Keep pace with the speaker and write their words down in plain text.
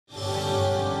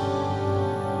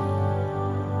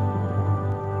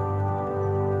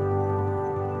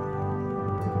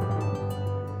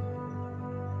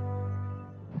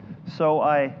So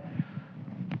I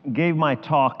gave my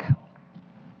talk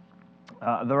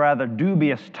the rather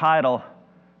dubious title,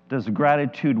 Does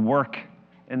Gratitude Work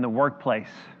in the Workplace?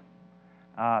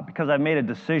 Because I made a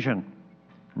decision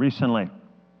recently.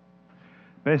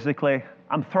 Basically,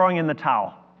 I'm throwing in the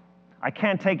towel. I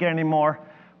can't take it anymore.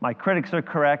 My critics are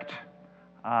correct.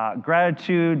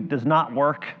 Gratitude does not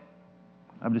work.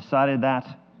 I've decided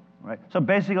that. Right? So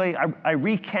basically, I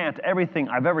recant everything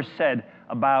I've ever said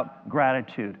about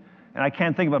gratitude. And I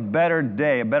can't think of a better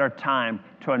day, a better time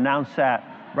to announce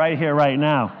that right here, right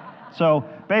now. So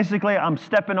basically, I'm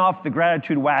stepping off the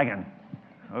gratitude wagon.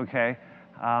 Okay?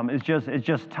 It's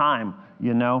just time,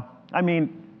 you know? I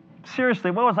mean,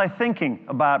 seriously, what was I thinking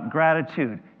about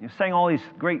gratitude? You're saying all these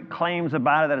great claims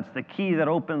about it, that it's the key that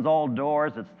opens all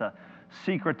doors, it's the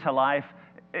secret to life.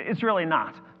 It's really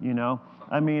not, you know?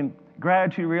 I mean,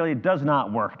 gratitude really does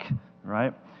not work,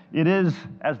 right? It is,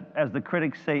 as the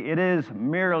critics say, it is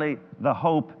merely the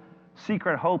hope,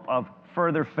 secret hope of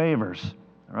further favors,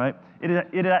 right?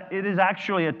 It is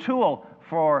actually a tool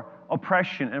for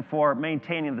oppression and for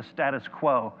maintaining the status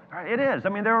quo. Right? It is. I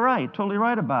mean, they're right, totally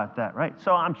right about that, right?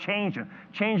 So I'm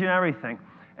changing everything,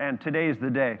 and today's the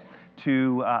day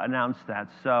to announce that.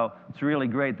 So it's really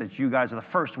great that you guys are the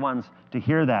first ones to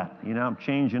hear that. You know, I'm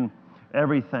changing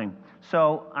everything.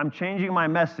 So I'm changing my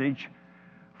message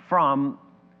from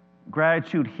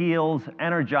gratitude heals,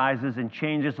 energizes, and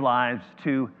changes lives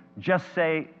to just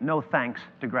say no thanks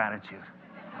to gratitude.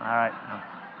 All right.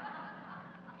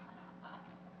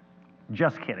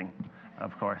 Just kidding,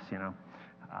 of course, you know.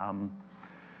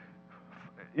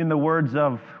 In the words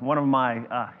of one of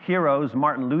my heroes,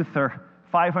 Martin Luther,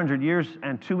 500 years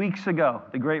and 2 weeks ago,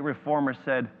 the great reformer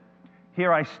said,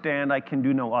 "Here I stand, I can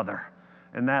do no other."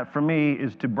 And that, for me,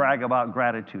 is to brag about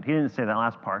gratitude. He didn't say that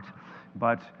last part,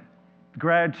 but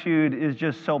gratitude is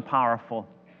just so powerful,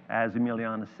 as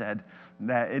Emiliana said,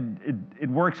 that it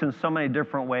works in so many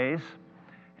different ways.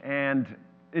 And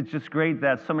it's just great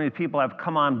that so many people have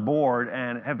come on board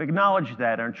and have acknowledged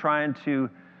that and are trying to,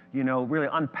 you know, really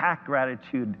unpack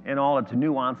gratitude in all its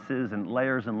nuances and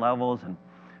layers and levels and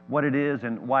what it is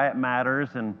and why it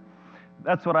matters. And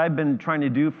that's what I've been trying to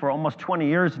do for almost 20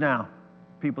 years now.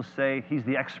 People say he's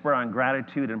the expert on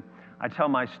gratitude, and I tell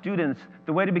my students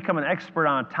the way to become an expert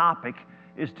on a topic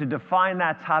is to define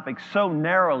that topic so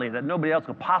narrowly that nobody else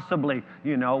could possibly,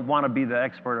 you know, want to be the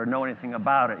expert or know anything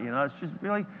about it. You know, it's just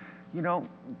really, you know,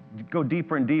 go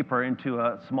deeper and deeper into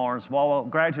a smaller and smaller. Well,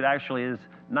 gratitude actually is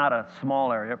not a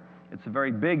small area. It's a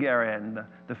very big area, and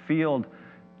the field,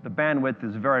 the bandwidth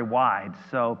is very wide.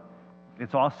 So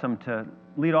it's awesome to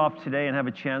lead off today and have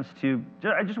a chance to,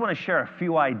 I just want to share a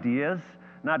few ideas,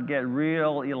 not get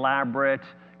real elaborate.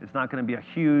 It's not going to be a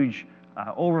huge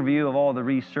overview of all the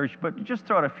research, but just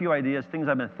throw out a few ideas, things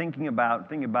I've been thinking about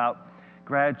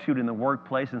gratitude in the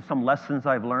workplace and some lessons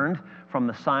I've learned from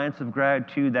the science of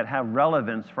gratitude that have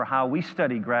relevance for how we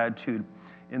study gratitude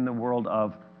in the world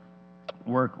of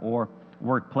work or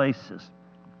workplaces.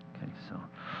 Okay, so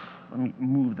let me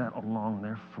move that along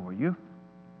there for you.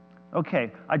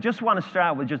 Okay, I just want to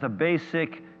start with just a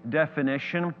basic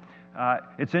definition.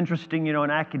 It's interesting, you know, in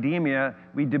academia,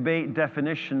 we debate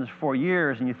definitions for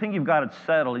years, and you think you've got it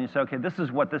settled, and you say, okay, this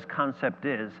is what this concept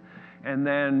is. And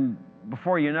then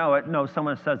before you know it, no,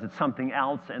 someone says it's something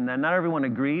else, and then not everyone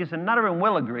agrees, and not everyone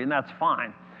will agree, and that's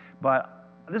fine. But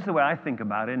this is the way I think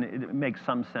about it, and it makes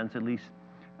some sense, at least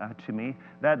to me,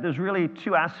 that there's really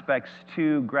two aspects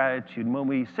to gratitude. And when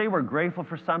we say we're grateful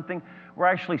for something, we're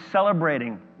actually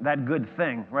celebrating that good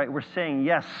thing, right? We're saying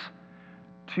yes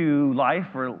to life,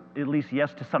 or at least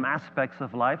yes to some aspects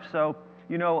of life. So,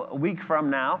 you know, a week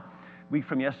from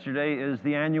yesterday, is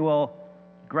the annual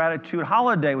gratitude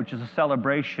holiday, which is a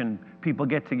celebration. People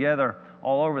get together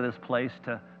all over this place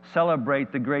to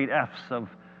celebrate the great F's of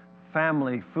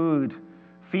family, food,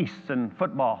 feasts, and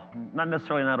football. Not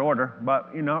necessarily in that order,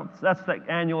 but, you know, that's the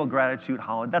annual gratitude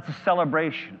holiday. That's a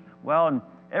celebration. Well, and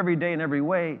every day in every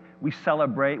way, we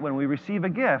celebrate when we receive a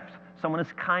gift. Someone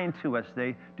is kind to us.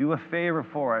 They do a favor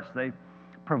for us. They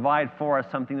provide for us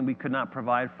something that we could not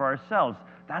provide for ourselves.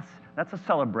 That's a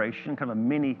celebration, kind of a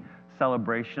mini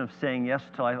celebration of saying yes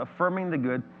to life, affirming the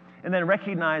good, and then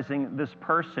recognizing this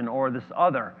person or this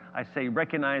other. I say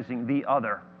recognizing the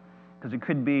other, because it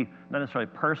could be not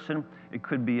necessarily a person. It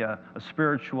could be a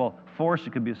spiritual force.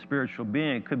 It could be a spiritual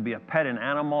being. It could be a pet, an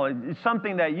animal. It's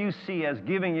something that you see as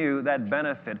giving you that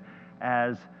benefit,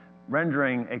 as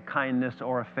rendering a kindness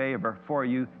or a favor for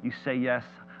you. You say, yes,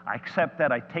 I accept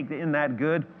that, I take in that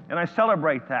good, and I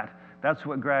celebrate that. That's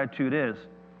what gratitude is,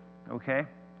 okay?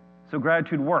 So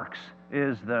gratitude works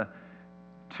is the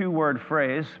two-word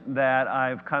phrase that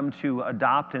I've come to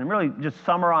adopt and really just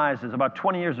summarizes about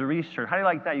 20 years of research. How do you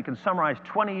like that? You can summarize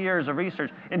 20 years of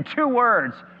research in 2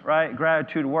 words, right?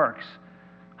 Gratitude works.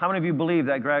 How many of you believe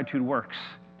that gratitude works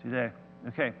today?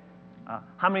 Okay.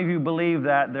 How many of you believe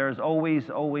that there's always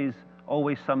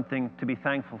something to be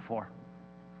thankful for?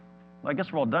 Well, I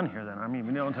guess we're all done here then. I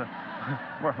mean,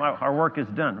 our work is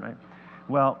done, right?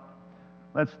 Well,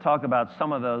 let's talk about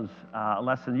some of those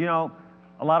lessons. You know,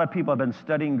 a lot of people have been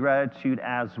studying gratitude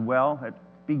as well. It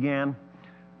began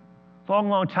a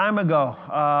long time ago,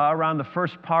 around the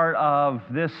first part of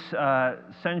this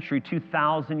century,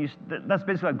 2000. That's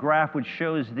basically a graph which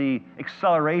shows the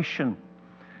acceleration,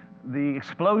 the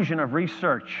explosion of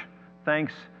research,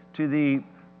 thanks to the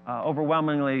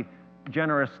overwhelmingly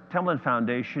generous Templin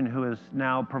Foundation, who has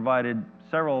now provided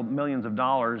several millions of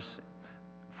dollars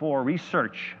for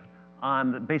research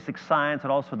on the basic science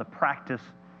and also the practice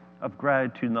of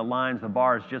gratitude. And the lines, the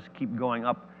bars just keep going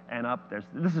up and up.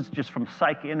 This is just from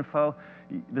PsycInfo.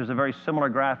 There's a very similar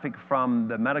graphic from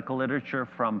the medical literature,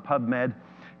 from PubMed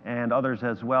and others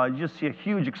as well. You just see a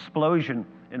huge explosion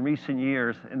in recent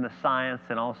years in the science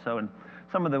and also in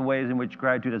some of the ways in which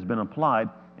gratitude has been applied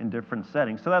in different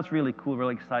settings. So that's really cool,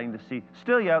 really exciting to see.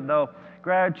 Still yet, though,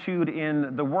 gratitude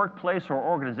in the workplace or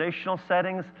organizational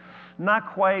settings,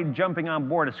 not quite jumping on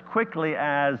board as quickly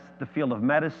as the field of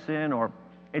medicine or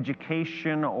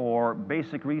education or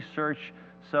basic research.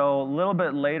 So a little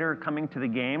bit later coming to the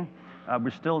game. We're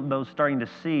still, though, starting to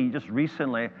see, just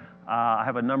recently, I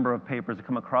have a number of papers that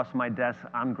come across my desk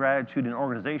on gratitude in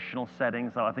organizational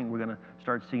settings. So I think we're going to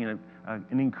start seeing an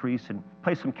increase and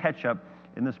play some catch up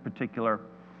in this particular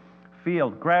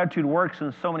field. Gratitude works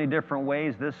in so many different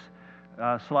ways. This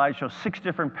slide shows 6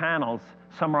 different panels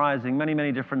summarizing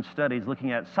many different studies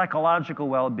looking at psychological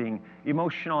well-being,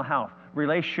 emotional health,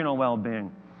 relational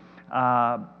well-being,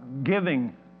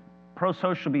 giving,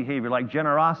 pro-social behavior like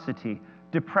generosity,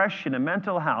 depression and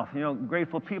mental health. You know,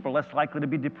 grateful people are less likely to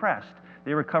be depressed.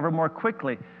 They recover more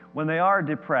quickly when they are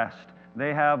depressed.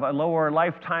 They have a lower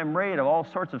lifetime rate of all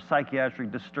sorts of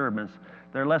psychiatric disturbance.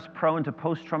 They're less prone to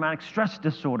post-traumatic stress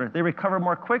disorder. They recover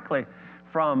more quickly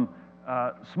from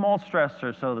small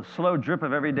stressors, so the slow drip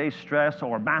of everyday stress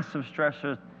or massive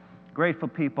stressors. Grateful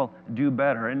people do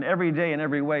better. And every day, in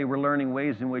every way, we're learning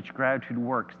ways in which gratitude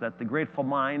works, that the grateful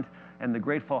mind and the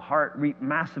grateful heart reap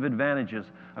massive advantages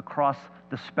across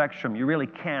the spectrum. You really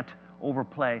can't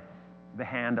overplay the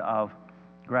hand of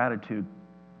gratitude.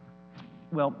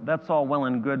 Well, that's all well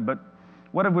and good, but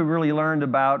what have we really learned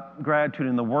about gratitude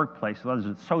in the workplace? Well,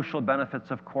 there's social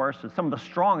benefits, of course. And some of the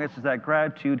strongest is that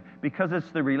gratitude, because it's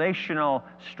the relational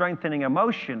strengthening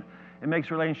emotion, it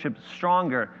makes relationships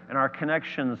stronger and our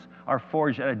connections are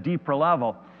forged at a deeper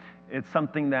level. It's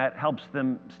something that helps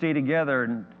them stay together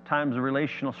in times of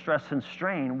relational stress and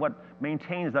strain. What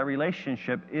maintains that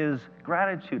relationship is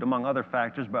gratitude, among other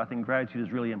factors, but I think gratitude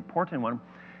is really an important one.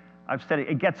 I've said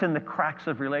it gets in the cracks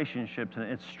of relationships and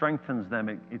it strengthens them.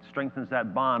 It strengthens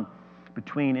that bond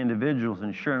between individuals.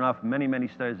 And sure enough, many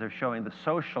studies are showing the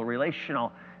social,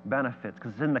 relational benefits,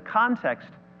 because it's in the context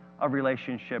of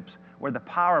relationships where the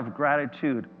power of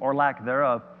gratitude, or lack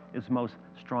thereof, is most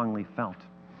strongly felt.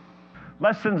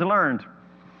 Lessons learned.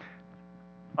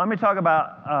 Let me talk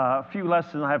about a few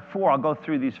lessons. I have 4. I'll go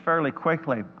through these fairly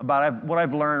quickly about what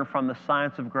I've learned from the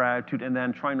science of gratitude and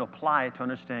then trying to apply it to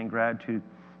understand gratitude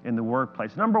in the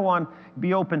workplace. Number 1,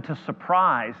 be open to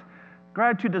surprise.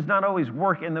 Gratitude does not always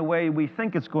work in the way we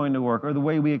think it's going to work or the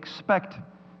way we expect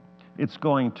it's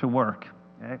going to work.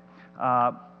 Okay?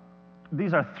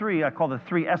 These are 3, I call the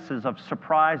 3 S's of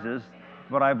surprises.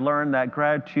 But I've learned that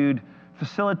gratitude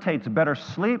facilitates better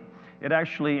sleep. It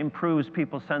actually improves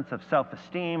people's sense of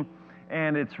self-esteem,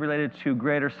 and it's related to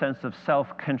greater sense of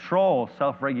self-control,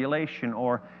 self-regulation,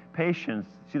 or patience.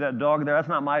 See that dog there? That's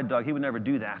not my dog. He would never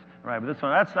do that, right? But this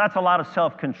one, that's a lot of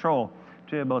self-control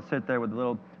to be able to sit there with a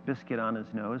little biscuit on his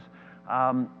nose.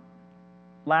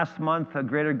 Last month, a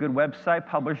Greater Good website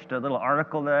published a little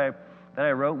article that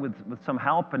I wrote with some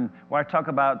help, and where I talk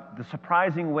about the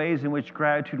surprising ways in which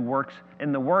gratitude works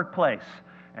in the workplace.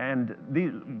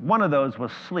 And one of those was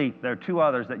sleep. There are 2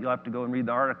 others that you'll have to go and read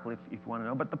the article if you want to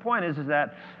know. But the point is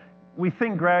that we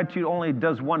think gratitude only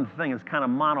does one thing. It's kind of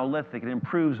monolithic. It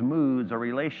improves moods or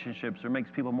relationships or makes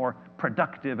people more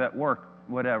productive at work,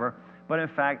 whatever. But in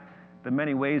fact, the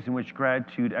many ways in which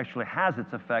gratitude actually has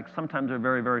its effects sometimes are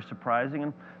very surprising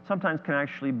and sometimes can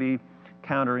actually be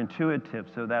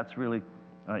counterintuitive. So that's really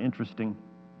interesting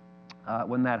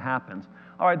when that happens.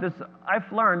 All right,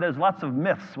 I've learned there's lots of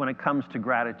myths when it comes to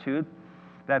gratitude,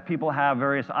 that people have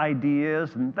various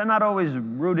ideas, and they're not always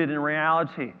rooted in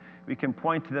reality. We can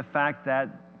point to the fact that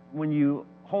when you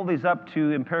hold these up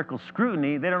to empirical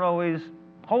scrutiny, they don't always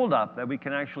hold up, that we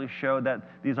can actually show that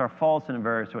these are false in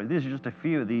various ways. These are just a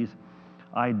few of these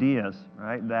ideas,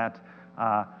 right? That,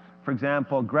 for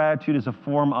example, gratitude is a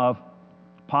form of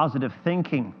positive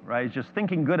thinking, right? It's just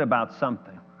thinking good about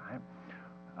something,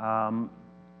 right?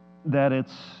 That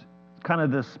it's kind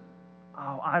of this,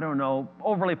 I don't know,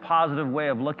 overly positive way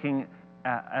of looking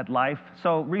at life.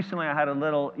 So recently I had a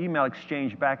little email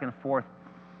exchange back and forth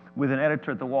with an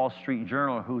editor at the Wall Street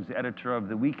Journal who's the editor of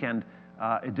the weekend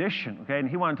edition, okay? And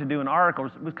he wanted to do an article.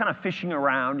 It was kind of fishing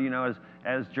around, you know,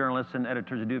 as journalists and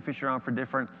editors do, fish around for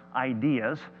different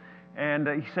ideas. And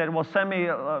he said, well, send me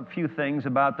a few things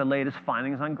about the latest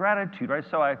findings on gratitude, right?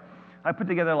 So I put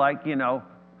together, like, you know,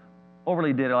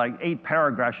 overly did like 8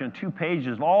 paragraphs, you know, 2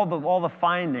 pages of all the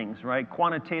findings, right?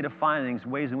 Quantitative findings,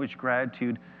 ways in which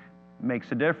gratitude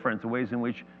makes a difference, the ways in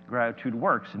which gratitude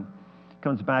works. And he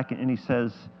comes back and he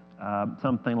says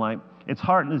something like, it's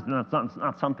hard,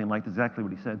 not something like, that's exactly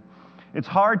what he said. It's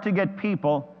hard to get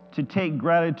people to take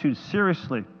gratitude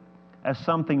seriously as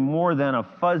something more than a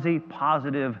fuzzy,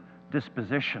 positive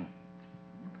disposition.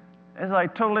 It's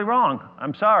like totally wrong.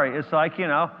 I'm sorry. It's like, you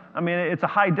know, I mean, it's a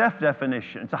high-def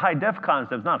definition. It's a high-def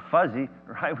concept. It's not fuzzy,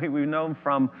 right? We know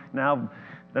from now,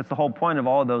 that's the whole point of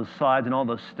all those slides and all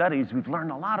those studies. We've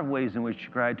learned a lot of ways in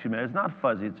which gratitude matters. It's not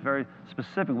fuzzy. It's very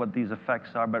specific what these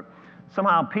effects are. But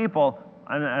somehow people,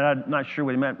 and I'm not sure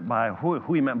what he meant by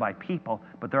who he meant by people,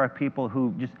 but there are people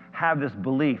who just have this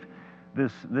belief,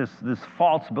 this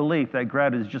false belief that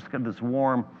gratitude is just got this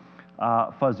warm,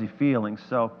 fuzzy feeling.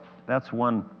 So that's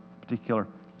one particular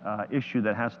issue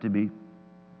that has to be,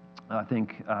 I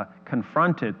think,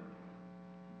 confronted.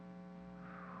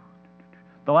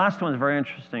 The last one is very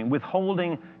interesting.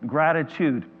 Withholding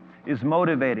gratitude is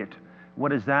motivated. What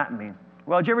does that mean?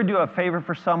 Well, did you ever do a favor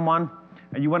for someone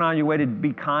and you went on your way to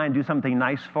be kind, do something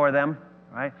nice for them,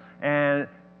 right? And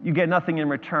you get nothing in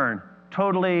return.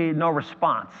 Totally no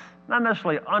response. Not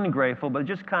necessarily ungrateful, but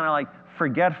just kind of like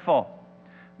forgetful.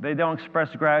 They don't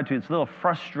express gratitude. It's a little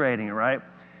frustrating, right?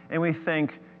 And we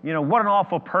think, you know, what an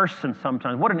awful person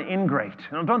sometimes. What an ingrate.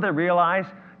 Don't they realize,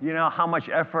 you know, how much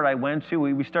effort I went to?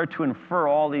 We start to infer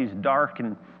all these dark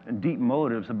and deep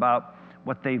motives about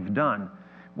what they've done.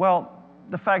 Well,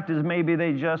 the fact is maybe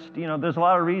they just, you know, there's a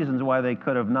lot of reasons why they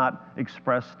could have not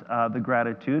expressed the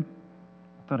gratitude.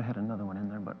 I thought I had another one in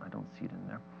there, but I don't see it in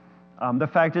there. The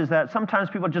fact is that sometimes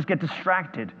people just get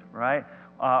distracted, right?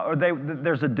 Or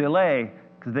there's a delay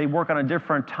because they work on a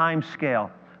different time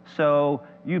scale. So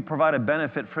you provide a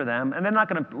benefit for them, and they're not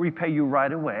going to repay you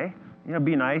right away. You know,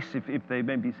 be nice if they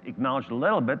maybe acknowledge a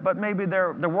little bit, but maybe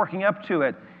they're working up to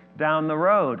it down the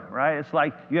road, right? It's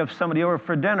like you have somebody over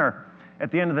for dinner.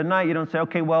 At the end of the night, you don't say,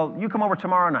 okay, well, you come over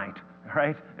tomorrow night,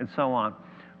 right? And so on.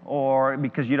 Or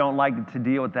because you don't like to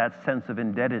deal with that sense of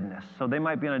indebtedness. So they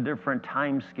might be on a different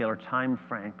time scale or time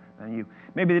frame than you.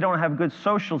 Maybe they don't have good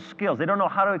social skills. They don't know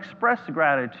how to express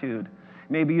gratitude.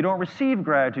 Maybe you don't receive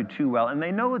gratitude too well, and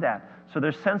they know that. So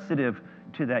they're sensitive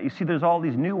to that. You see, there's all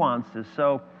these nuances.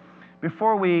 So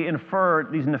before we infer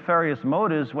these nefarious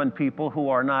motives when people who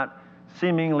are not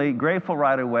seemingly grateful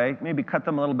right away, maybe cut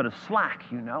them a little bit of slack,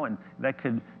 you know, and that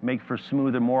could make for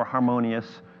smoother, more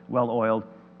harmonious, well-oiled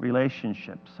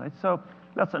relationships. Right? So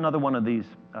that's another one of these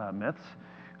myths.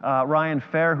 Ryan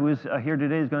Fair, who is here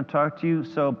today, is going to talk to you.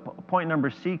 So point number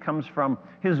C comes from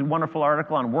his wonderful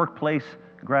article on workplace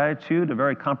gratitude, a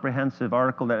very comprehensive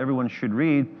article that everyone should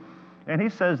read. And he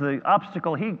says the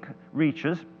obstacle he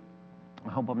reaches, I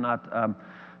hope I'm not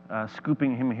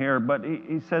scooping him here, but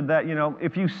he said that, you know,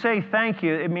 if you say thank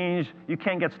you, it means you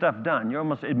can't get stuff done. You're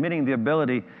almost admitting the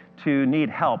ability to need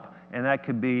help, and that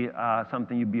could be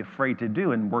something you'd be afraid to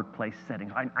do in workplace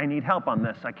settings. I need help on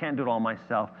this. I can't do it all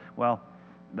myself. Well,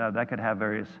 that could have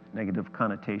various negative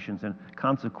connotations and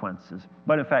consequences.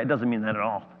 But in fact, it doesn't mean that at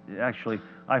all. Actually,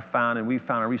 I found, and we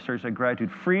found in research, that gratitude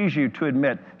frees you to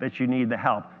admit that you need the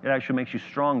help. It actually makes you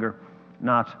stronger,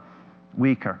 not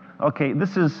weaker. Okay,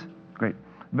 this is great.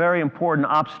 Very important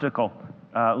obstacle.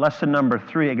 Lesson number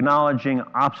 3, acknowledging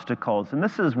obstacles. And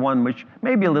this is one which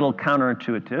may be a little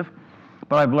counterintuitive,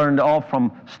 but I've learned all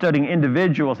from studying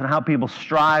individuals and how people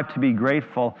strive to be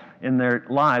grateful in their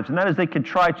lives. And that is they can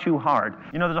try too hard.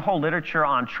 You know, there's a whole literature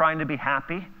on trying to be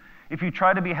happy. If you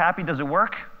try to be happy, does it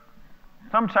work?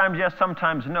 Sometimes yes,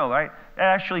 sometimes no, right? It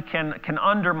actually can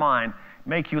undermine,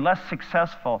 make you less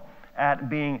successful at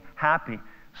being happy.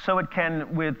 So it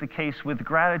can with the case with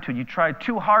gratitude. You try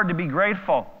too hard to be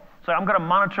grateful. So I'm going to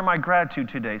monitor my gratitude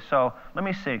today. So let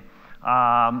me see.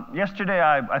 Yesterday,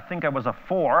 I think I was a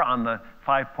 4 on the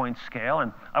 5-point scale,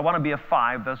 and I want to be a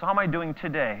 5. So how am I doing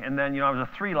today? And then, I was a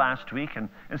 3 last week, and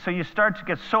so you start to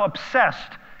get so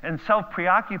obsessed and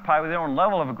self-preoccupied with your own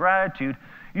level of gratitude,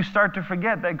 you start to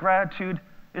forget that gratitude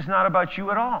is not about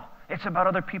you at all. It's about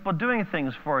other people doing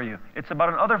things for you. It's about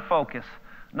an other focus,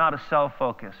 not a self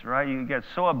focus, right? You get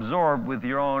so absorbed with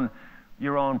your own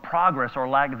progress or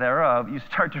lack thereof, you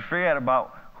start to forget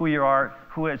about who you are,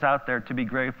 who is out there to be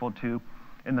grateful to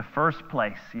in the first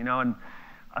place, And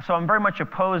so I'm very much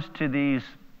opposed to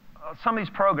some of these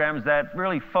programs that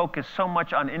really focus so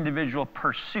much on individual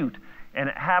pursuit and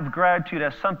have gratitude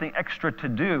as something extra to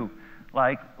do,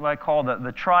 like what I call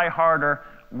the try harder,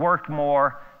 work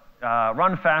more,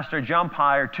 run faster, jump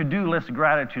higher, to-do list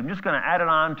gratitude. I'm just going to add it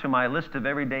on to my list of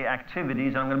everyday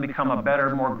activities, and I'm going to become a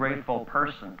better, more grateful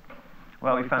person.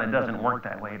 Well, we found it doesn't work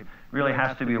that way. It really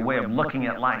has to be a way of looking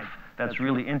at life that's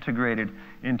really integrated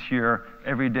into your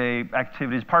everyday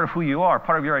activities. Part of who you are,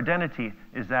 part of your identity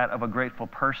is that of a grateful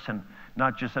person,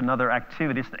 not just another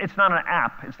activity. It's not an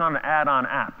app. It's not an add-on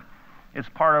app. It's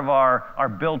part of our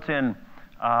built-in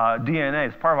DNA.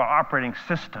 It's part of our operating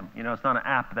system. It's not an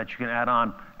app that you can add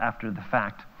on after the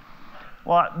fact.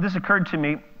 Well, this occurred to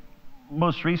me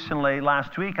most recently.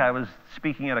 Last week, I was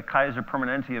speaking at a Kaiser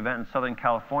Permanente event in Southern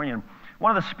California.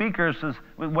 One of the speakers was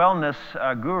a wellness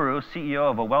guru, CEO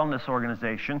of a wellness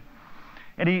organization.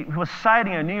 And he was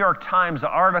citing a New York Times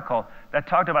article that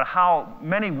talked about how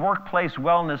many workplace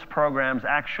wellness programs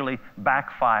actually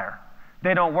backfire.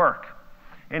 They don't work.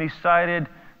 And he cited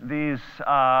these,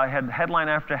 had headline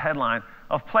after headline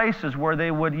of places where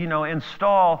they would,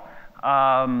 install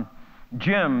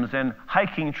gyms and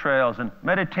hiking trails and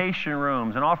meditation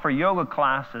rooms and offer yoga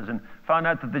classes, and found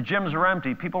out that the gyms were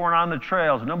empty. People weren't on the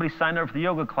trails. Nobody signed up for the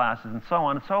yoga classes, and so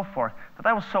on and so forth. But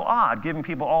that was so odd, giving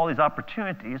people all these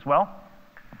opportunities. Well,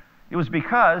 it was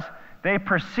because they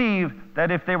perceived that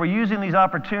if they were using these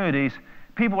opportunities,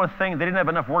 people would think they didn't have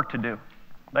enough work to do.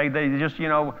 Like they just,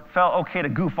 felt okay to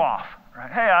goof off.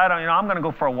 Right? Hey, I'm going to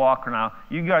go for a walk now.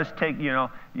 You guys take,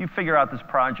 you figure out this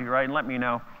project, right, and let me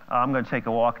know. I'm going to take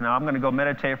a walk now. I'm going to go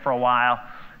meditate for a while,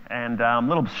 and I'm a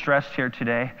little stressed here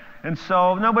today. And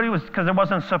so nobody was, because there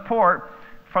wasn't support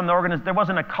from the organization. There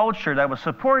wasn't a culture that was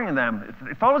supporting them.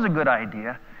 They thought it was a good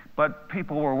idea, but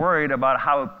people were worried about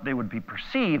how they would be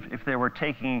perceived if they were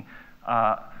taking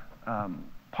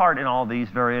part in all these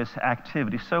various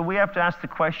activities. So we have to ask the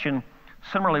question,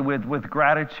 similarly with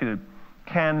gratitude,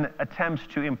 can attempts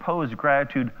to impose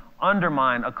gratitude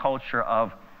undermine a culture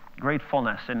of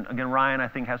gratefulness? And again, Ryan, I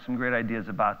think, has some great ideas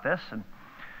about this.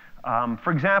 And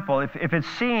for example, if it's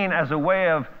seen as a way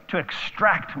to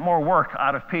extract more work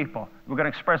out of people, we're going to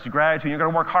express gratitude, you're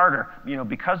going to work harder,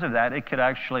 because of that, it could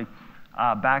actually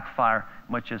backfire,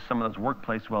 much as some of those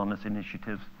workplace wellness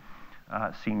initiatives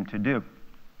seem to do.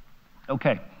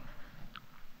 Okay.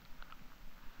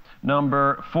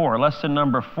 Lesson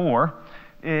number 4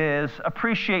 is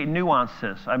appreciate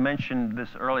nuances. I mentioned this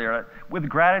earlier. With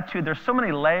gratitude, there's so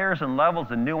many layers and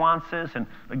levels and nuances, and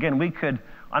again, we could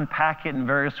unpack it in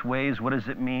various ways. What does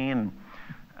it mean?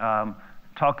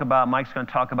 Mike's going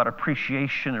to talk about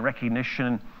appreciation and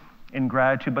recognition in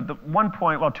gratitude, but 2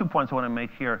 points I want to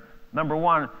make here. Number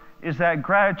 1 is that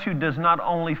gratitude does not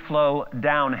only flow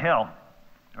downhill.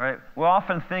 Right? We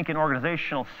often think in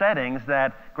organizational settings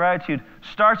that gratitude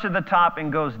starts at the top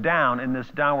and goes down in this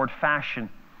downward fashion.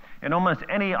 And almost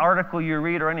any article you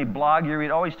read or any blog you read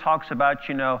always talks about,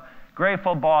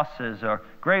 grateful bosses or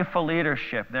grateful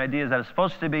leadership. The idea is that it's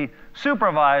supposed to be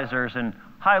supervisors and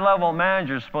high-level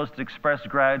managers supposed to express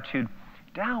gratitude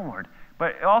downward.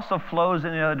 But it also flows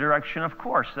in the other direction, of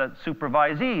course, that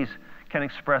supervisees can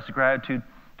express gratitude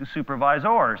to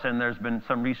supervisors, and there's been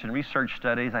some recent research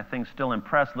studies, I think, still in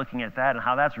press looking at that and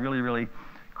how that's really, really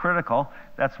critical.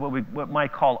 That's what we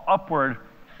might call upward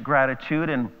gratitude,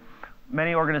 and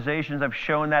many organizations have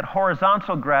shown that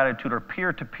horizontal gratitude or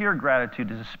peer-to-peer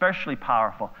gratitude is especially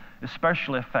powerful,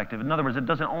 especially effective. In other words, it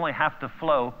doesn't only have to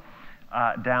flow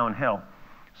downhill.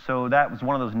 So that was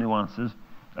one of those nuances.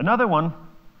 Another one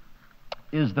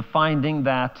is the finding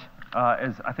that,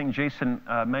 as I think Jason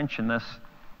mentioned this,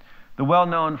 the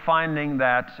well-known finding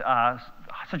that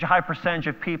such a high percentage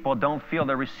of people don't feel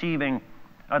they're receiving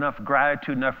enough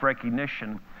gratitude, enough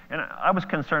recognition. And I was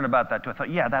concerned about that too. I thought,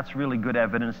 yeah, that's really good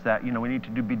evidence that we need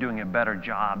to be doing a better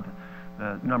job.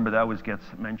 The number that always gets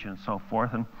mentioned and so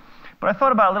forth. But I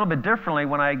thought about it a little bit differently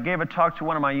when I gave a talk to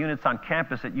one of my units on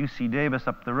campus at UC Davis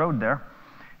up the road there.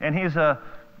 And he's a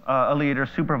leader,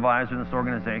 supervisor in this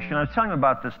organization. I was telling him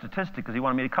about this statistic because he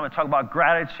wanted me to come and talk about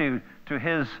gratitude to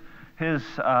his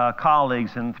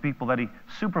colleagues and the people that he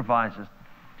supervises.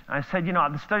 I said,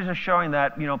 the studies are showing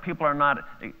that, people are not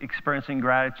experiencing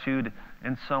gratitude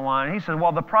and so on. And he said,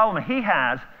 well, the problem he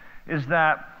has is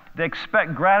that they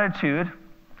expect gratitude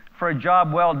for a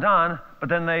job well done, but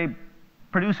then they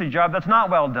produce a job that's not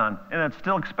well done, and they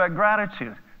still expect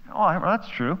gratitude. Oh, well, that's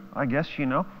true, I guess,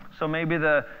 So maybe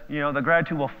the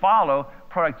gratitude will follow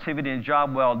productivity and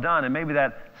job well done, and maybe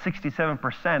that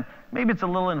 67%, maybe it's a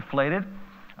little inflated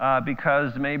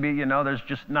because maybe, there's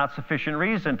just not sufficient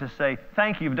reason to say,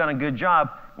 thank you, you've done a good job,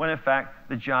 when in fact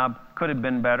the job could have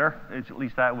been better. At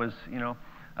least that was,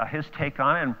 his take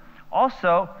on it. And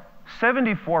also,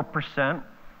 74%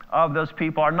 of those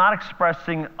people are not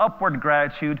expressing upward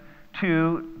gratitude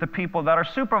to the people that are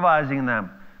supervising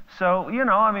them. So,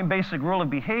 basic rule of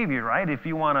behavior, right? If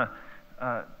you want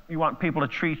people to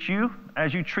treat you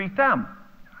as you treat them,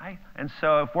 right? And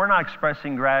so if we're not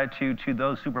expressing gratitude to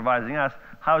those supervising us,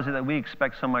 how is it that we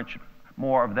expect so much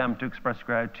more of them to express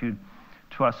gratitude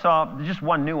to us? So just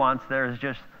one nuance there is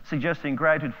just suggesting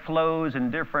gratitude flows in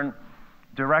different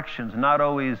directions, not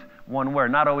always one way,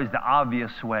 not always the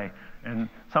obvious way. And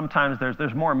sometimes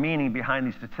there's more meaning behind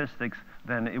these statistics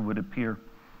than it would appear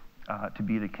to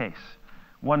be the case.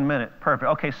 1 minute, perfect.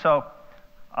 Okay, so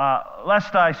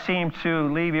lest I seem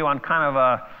to leave you on kind of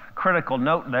a critical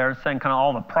note there, saying kind of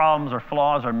all the problems or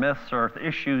flaws or myths or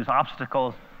issues,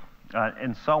 obstacles,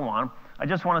 and so on, I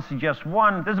just want to suggest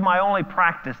one. This is my only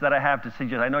practice that I have to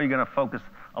suggest. I know you're going to focus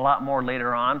a lot more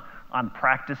later on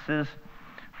practices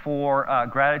for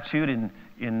gratitude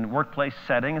in workplace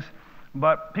settings.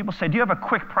 But people say, do you have a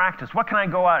quick practice? What can I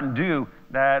go out and do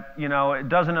that, it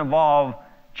doesn't involve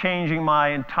changing my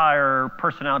entire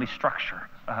personality structure,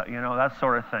 that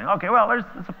sort of thing. Okay, well, there's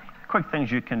some quick things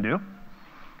you can do.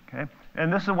 Okay,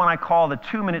 and this is one I call the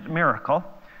 2-minute miracle,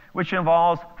 which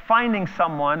involves finding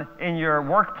someone in your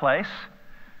workplace,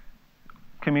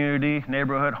 community,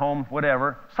 neighborhood, home,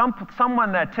 whatever,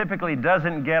 someone that typically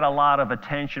doesn't get a lot of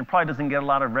attention, probably doesn't get a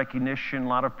lot of recognition, a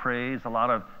lot of praise, a lot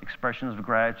of expressions of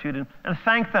gratitude, and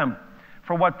thank them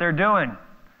for what they're doing.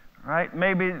 Right?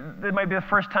 Maybe it might be the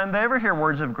first time they ever hear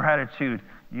words of gratitude,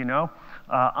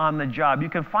 on the job. You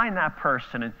can find that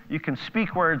person and you can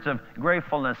speak words of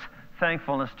gratefulness,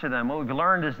 thankfulness to them. What we've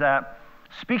learned is that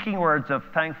speaking words of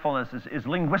thankfulness is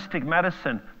linguistic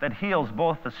medicine that heals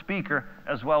both the speaker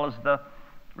as well as the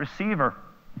receiver.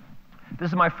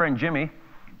 This is my friend Jimmy.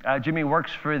 Jimmy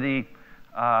works for the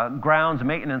grounds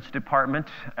maintenance department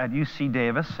at UC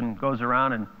Davis and goes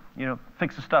around and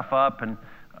fixes stuff up and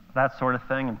that sort of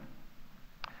thing.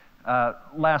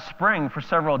 Last spring, for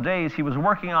several days, he was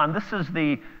working on, this is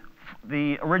the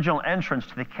original entrance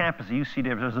to the campus at UC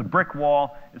Davis. There's a brick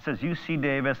wall. It says UC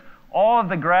Davis. All of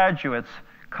the graduates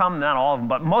come, not all of them,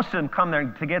 but most of them come there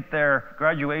to get their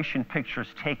graduation pictures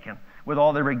taken with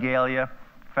all their regalia,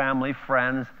 family,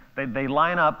 friends. They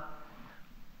line up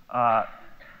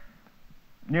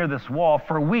near this wall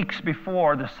for weeks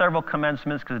before. There's several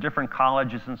commencements because of different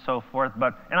colleges and so forth.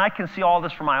 And I can see all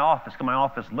this from my office because my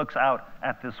office looks out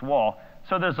at this wall.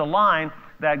 So there's a line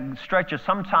that stretches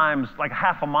sometimes like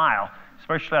half a mile,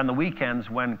 especially on the weekends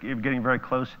when you're getting very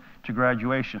close to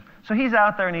graduation. So he's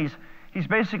out there and he's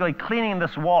basically cleaning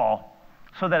this wall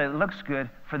so that it looks good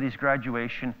for these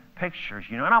graduation pictures.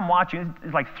 And I'm watching.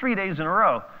 It's like 3 days in a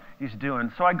row he's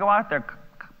doing. So I go out there.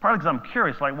 Partly because I'm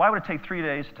curious, like, why would it take 3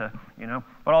 days to,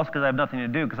 but also because I have nothing to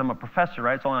do, because I'm a professor,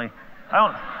 right? I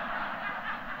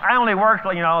only work,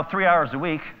 3 hours a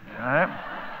week, all right?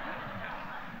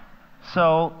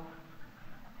 So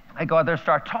I go out there and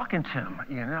start talking to him,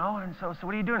 and so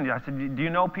what are you doing? I said, do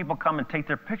you know people come and take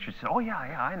their pictures? He said, oh, yeah,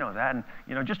 I know that, and,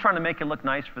 just trying to make it look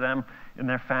nice for them and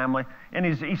their family. And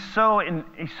he's so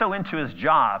into his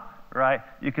job, right?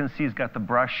 You can see he's got the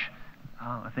brush.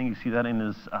 I think you see that in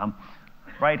his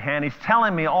right hand. He's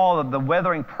telling me all of the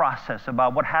weathering process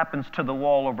about what happens to the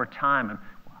wall over time and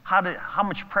how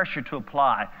much pressure to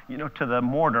apply, to the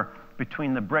mortar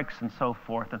between the bricks and so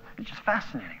forth. And it's just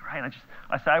fascinating, right?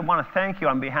 I said, I want to thank you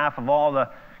on behalf of all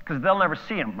because they'll never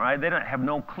see him, right? They don't have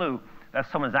no clue that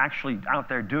someone's actually out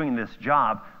there doing this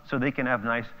job so they can have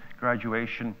nice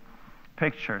graduation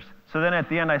pictures. So then at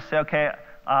the end I say, okay,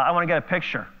 I want to get a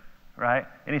picture, right?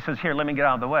 And he says, here, let me get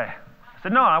out of the way. I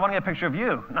said, no, I want to get a picture of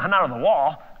you, not of the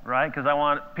wall, right? Because I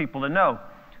want people to know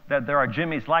that there are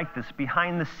Jimmys like this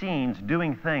behind the scenes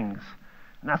doing things.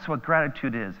 And that's what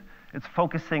gratitude is. It's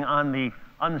focusing on the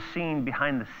unseen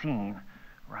behind the scene,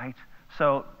 right?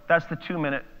 So that's the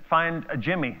 2-minute. Find a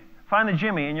Jimmy. Find the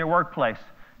Jimmy in your workplace.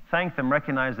 Thank them,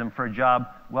 recognize them for a job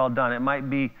well done. It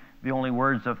might be the only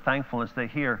words of thankfulness they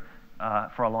hear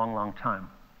for a long, long time.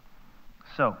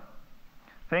 So,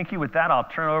 thank you. With that, I'll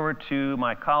turn it over to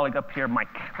my colleague up here, Mike.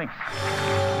 Thanks.